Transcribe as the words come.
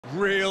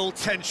Real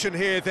tension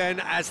here then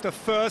as the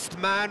first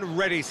man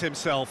readies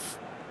himself.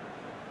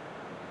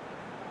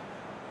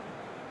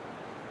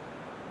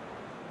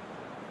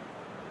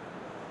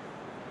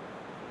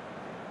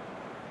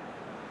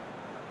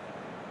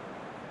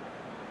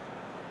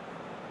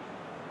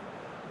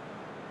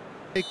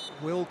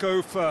 Will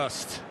go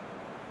first.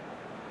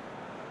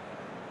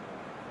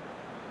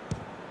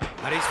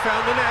 And he's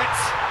found the net.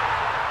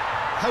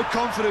 How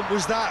confident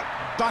was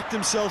that? Backed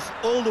himself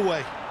all the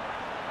way.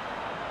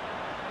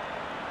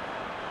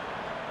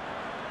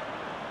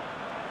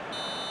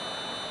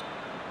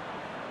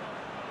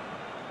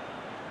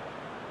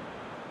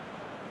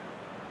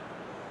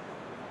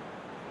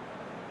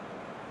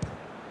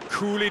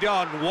 Coolly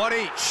done, one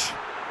each.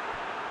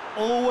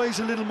 Always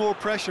a little more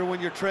pressure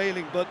when you're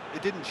trailing, but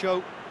it didn't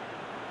show.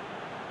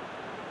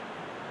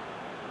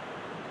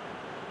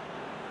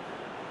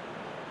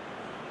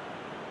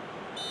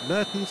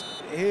 Mertens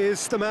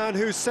is the man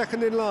who's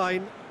second in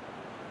line.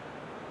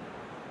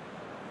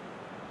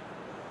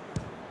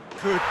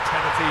 Good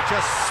penalty,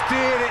 just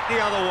steered it the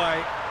other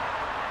way.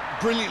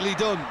 Brilliantly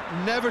done.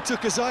 Never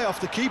took his eye off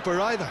the keeper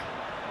either.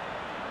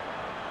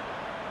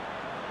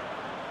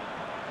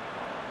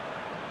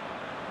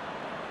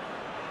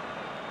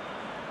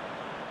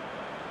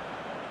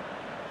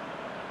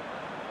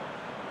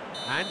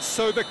 And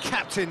so the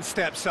captain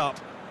steps up.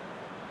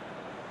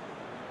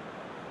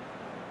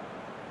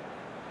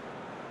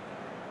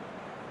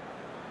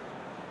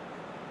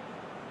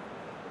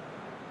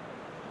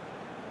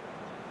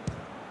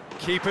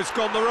 Keeper's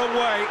gone the wrong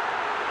way.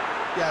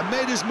 Yeah,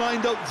 made his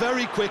mind up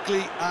very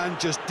quickly and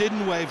just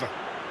didn't waver.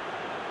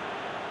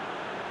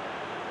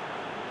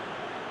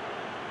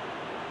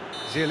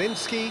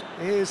 Zielinski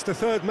is the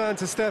third man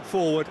to step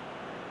forward.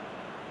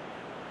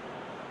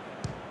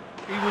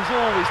 He was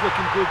always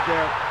looking good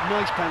there.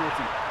 Nice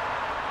penalty.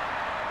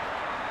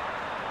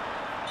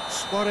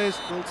 Suarez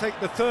will take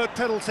the third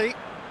penalty.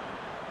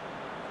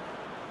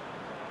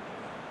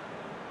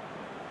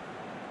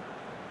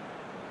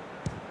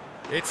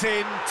 It's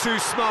in, too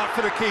smart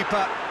for the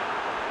keeper.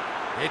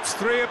 It's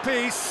three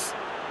apiece.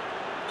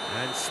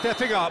 And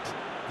stepping up,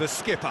 the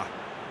skipper.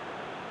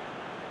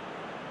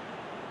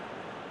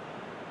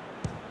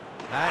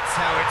 That's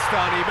how it's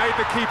done. He made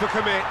the keeper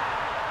commit.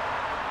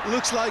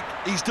 Looks like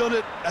he's done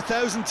it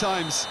 1,000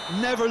 times.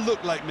 Never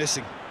looked like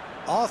missing.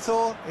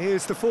 Arthur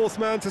is the fourth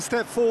man to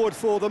step forward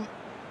for them.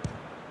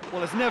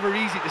 Well, it's never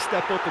easy to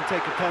step up and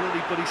take a penalty,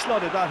 but he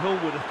slotted that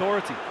home with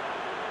authority.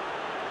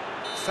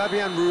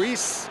 Fabian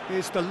Ruiz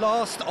is the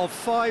last of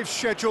 5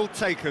 scheduled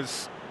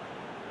takers.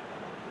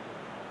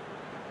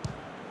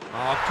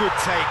 Oh, good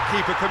take.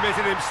 Keeper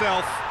committed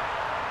himself.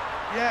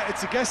 Yeah,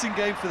 it's a guessing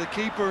game for the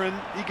keeper, and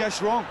he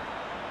guessed wrong.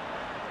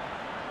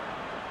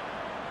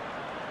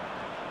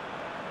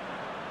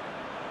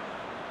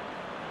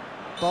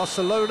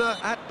 Barcelona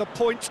at the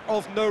point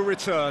of no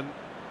return.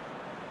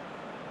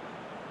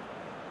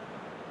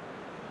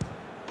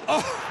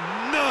 Oh,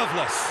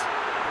 nerveless.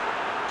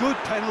 Good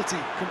penalty,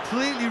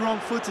 completely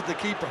wrong-footed the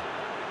keeper.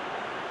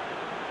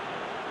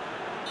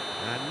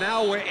 And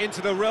now we're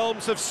into the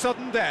realms of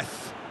sudden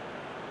death.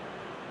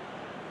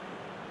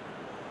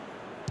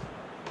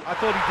 I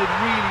thought he did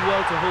really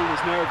well to hold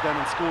his nerve then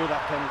and score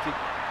that penalty.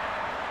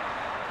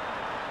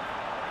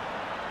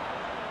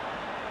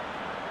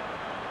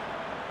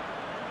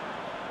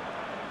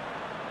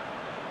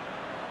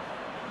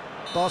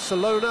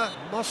 Barcelona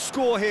must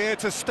score here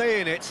to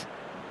stay in it.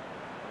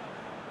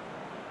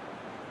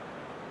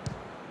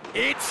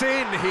 It's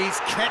in, he's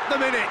kept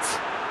them in it.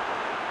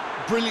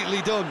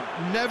 Brilliantly done.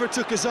 Never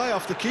took his eye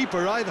off the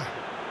keeper either.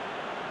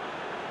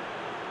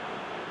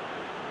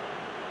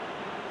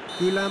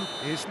 Ulam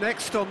is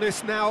next on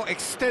this now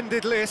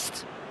extended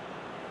list.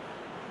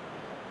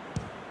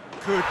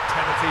 Good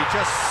penalty,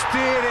 just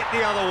steered it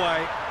the other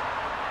way.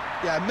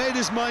 Yeah, made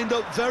his mind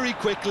up very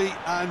quickly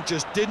and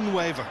just didn't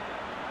waver.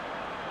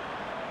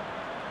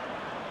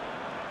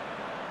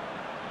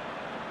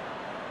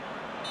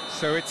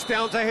 So it's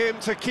down to him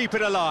to keep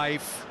it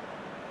alive.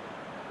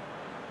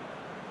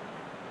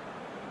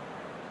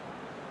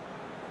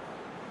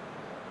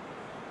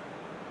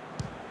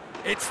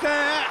 It's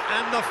there,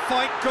 and the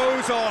fight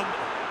goes on.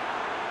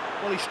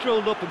 Well, he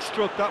strolled up and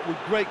struck that with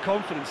great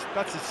confidence.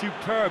 That's a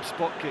superb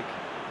spot kick.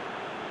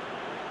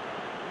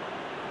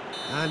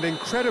 And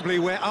incredibly,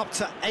 we're up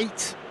to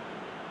 8.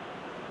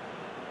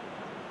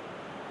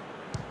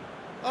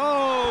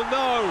 Oh,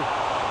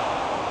 no!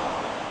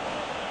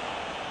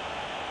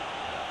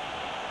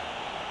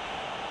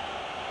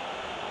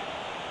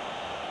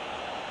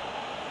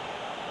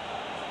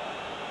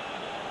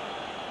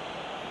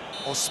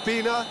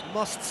 Ospina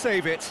must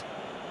save it.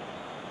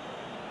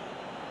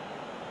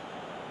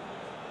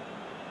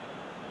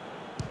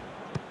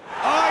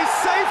 Oh, he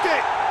saved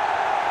it!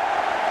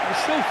 He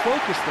was so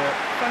focused there.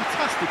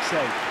 Fantastic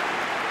save.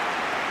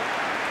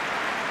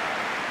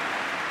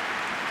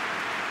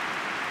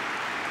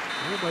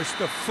 Almost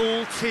the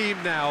full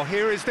team now.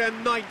 Here is their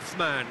 9th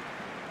man.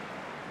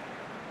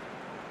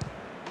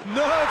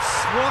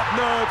 Nerves! What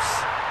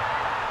nerves?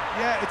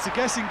 Yeah, it's a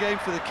guessing game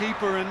for the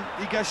keeper, and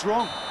he guessed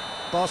wrong.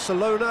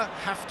 Barcelona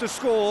have to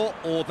score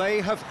or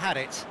they have had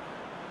it.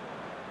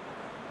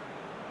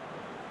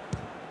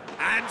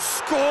 And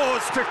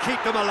scores to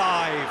keep them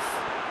alive.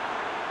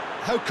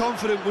 How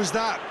confident was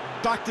that?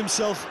 Backed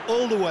himself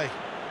all the way.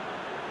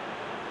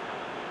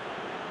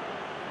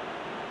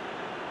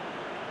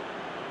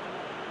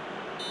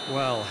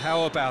 Well,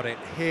 how about it?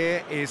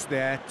 Here is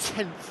their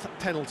 10th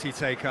penalty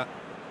taker.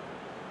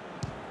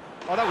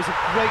 Oh, that was a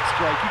great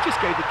strike. He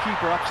just gave the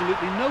keeper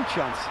absolutely no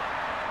chance.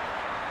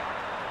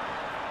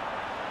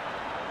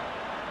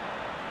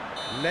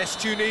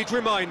 Lest you need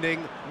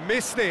reminding,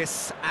 miss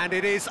this and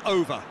it is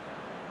over.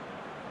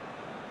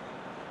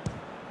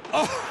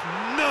 Oh,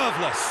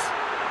 nerveless.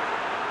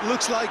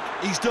 Looks like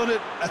he's done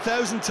it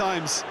 1,000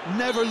 times.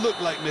 Never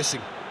looked like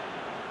missing.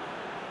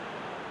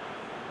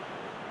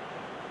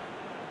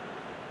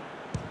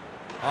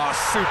 Oh,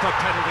 super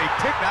penalty.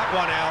 Pick that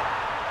one out.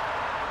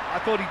 I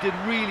thought he did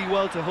really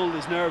well to hold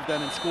his nerve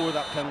then and score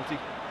that penalty.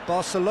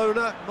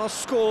 Barcelona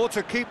must score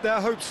to keep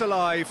their hopes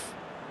alive.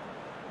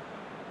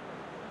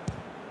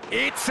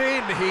 It's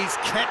in. He's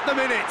kept them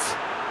in it.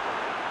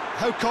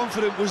 How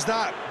confident was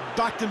that?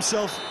 Backed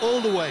himself all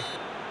the way.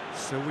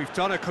 So we've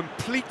done a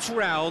complete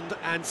round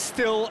and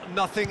still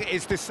nothing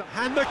is this.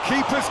 And the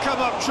keeper's come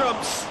up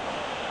trumps.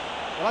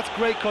 Well, that's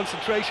great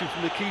concentration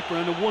from the keeper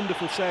and a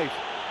wonderful save.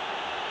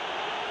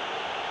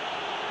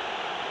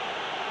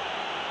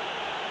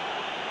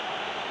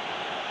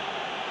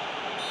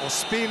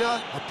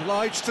 Ospina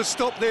obliged to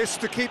stop this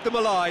to keep them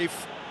alive.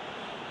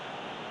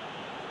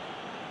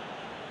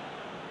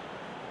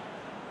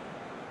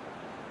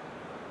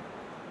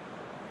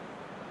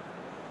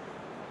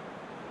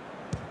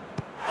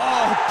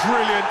 Oh,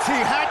 brilliant. He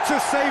had to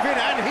save it,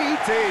 and he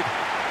did.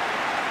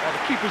 Oh,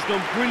 the keeper's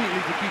done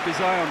brilliantly to keep his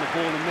eye on the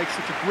ball and make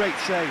such a great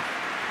save.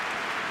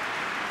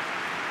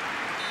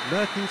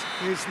 Mertens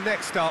is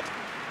next up.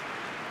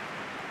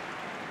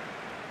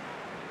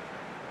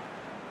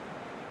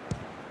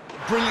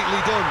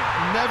 Brilliantly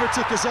done. Never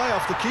took his eye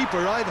off the keeper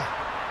either.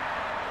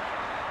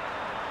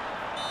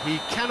 He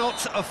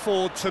cannot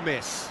afford to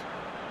miss.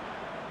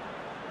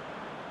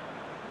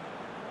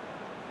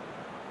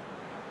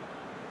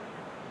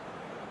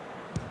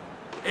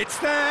 It's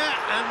there,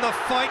 and the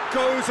fight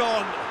goes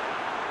on.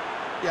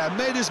 Yeah,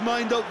 made his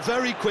mind up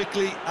very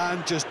quickly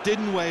and just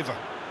didn't waver.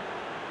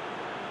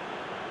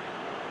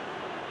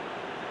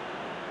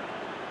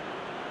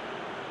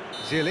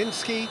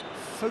 Zielinski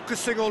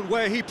focusing on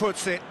where he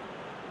puts it.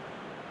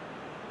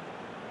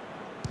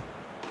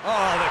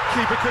 Oh, the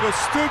keeper could have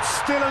stood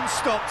still and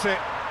stopped it.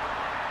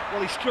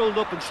 Well, he strolled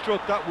up and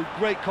struck that with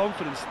great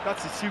confidence.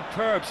 That's a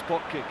superb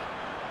spot kick.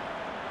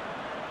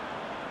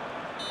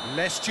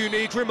 Lest you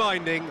need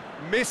reminding,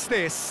 miss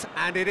this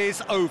and it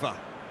is over.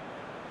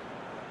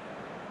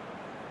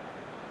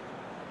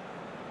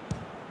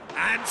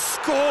 And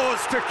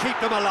scores to keep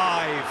them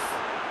alive.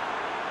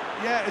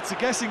 Yeah, it's a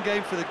guessing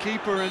game for the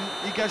keeper and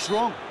he gets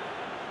wrong.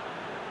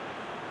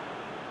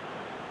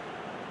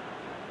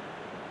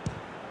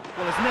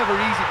 Well, it's never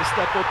easy to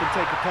step up and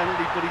take a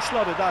penalty, but he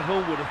slotted that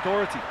home with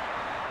authority.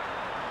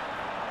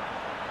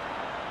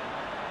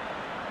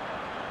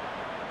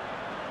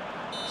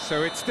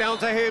 So it's down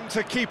to him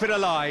to keep it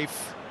alive.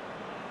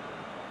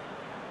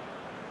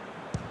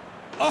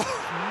 Oh,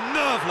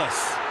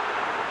 nerveless.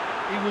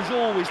 He was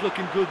always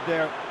looking good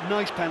there.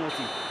 Nice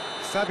penalty.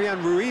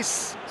 Fabian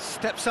Ruiz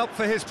steps up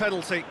for his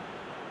penalty.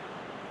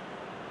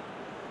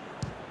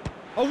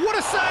 Oh, what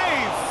a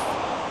save!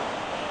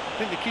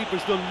 I think the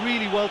keeper's done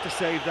really well to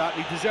save that,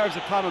 and he deserves a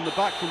pat on the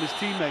back from his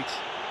teammates.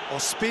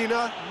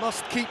 Ospina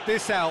must keep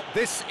this out.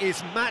 This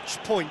is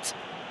match point.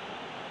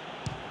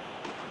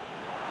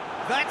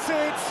 That's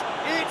it.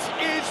 It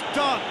is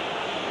done.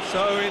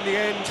 So in the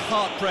end,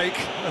 heartbreak.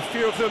 A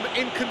few of them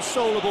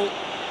inconsolable.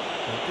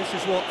 But this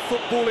is what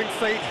footballing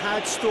fate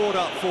had stored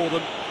up for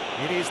them.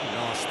 It is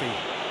nasty.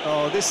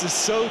 Oh, this is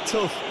so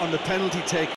tough on the penalty take.